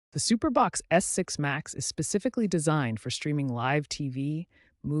The SuperBox S6 Max is specifically designed for streaming live TV,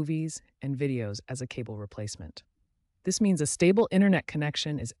 movies, and videos as a cable replacement. This means a stable internet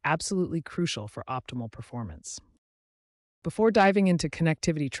connection is absolutely crucial for optimal performance. Before diving into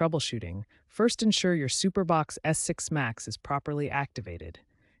connectivity troubleshooting, first ensure your SuperBox S6 Max is properly activated.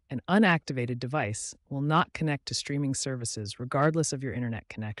 An unactivated device will not connect to streaming services regardless of your internet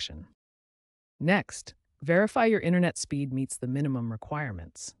connection. Next, verify your internet speed meets the minimum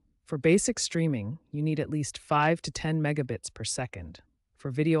requirements. For basic streaming, you need at least 5 to 10 megabits per second.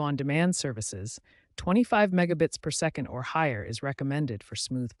 For video on demand services, 25 megabits per second or higher is recommended for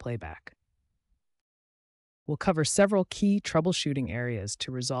smooth playback. We'll cover several key troubleshooting areas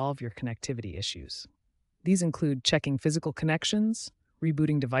to resolve your connectivity issues. These include checking physical connections,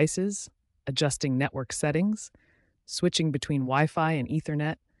 rebooting devices, adjusting network settings, switching between Wi-Fi and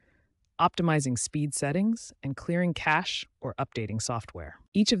Ethernet, optimizing speed settings, and clearing cache or updating software.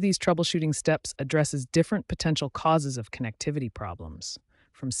 Each of these troubleshooting steps addresses different potential causes of connectivity problems,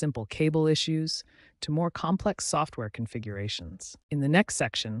 from simple cable issues to more complex software configurations. In the next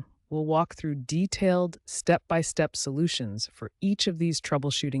section, we'll walk through detailed, step-by-step solutions for each of these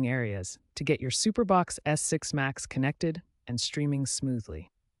troubleshooting areas to get your SuperBox S6 Max connected and streaming smoothly.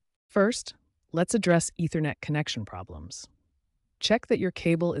 First, let's address Ethernet connection problems. Check that your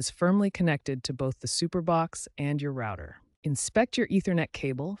cable is firmly connected to both the SuperBox and your router. Inspect your Ethernet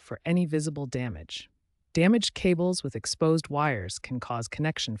cable for any visible damage. Damaged cables with exposed wires can cause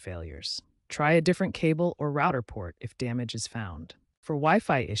connection failures. Try a different cable or router port if damage is found. For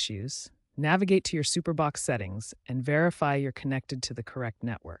Wi-Fi issues, navigate to your SuperBox settings and verify you're connected to the correct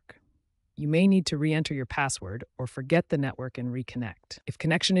network. You may need to re-enter your password or forget the network and reconnect. If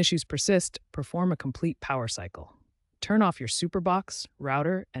connection issues persist, perform a complete power cycle. Turn off your SuperBox,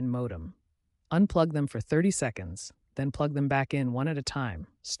 router, and modem. Unplug them for 30 seconds, then plug them back in one at a time,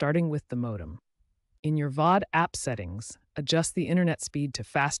 starting with the modem. In your VOD app settings, adjust the internet speed to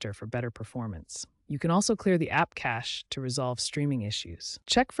faster for better performance. You can also clear the app cache to resolve streaming issues.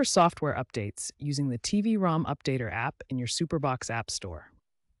 Check for software updates using the TV-ROM Updater app in your SuperBox App Store.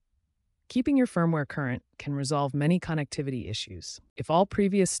 Keeping your firmware current can resolve many connectivity issues. If all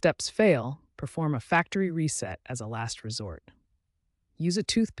previous steps fail, perform a factory reset as a last resort. Use a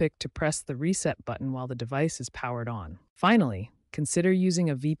toothpick to press the reset button while the device is powered on. Finally, consider using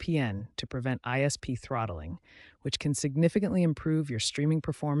a VPN to prevent ISP throttling, which can significantly improve your streaming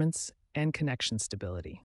performance and connection stability.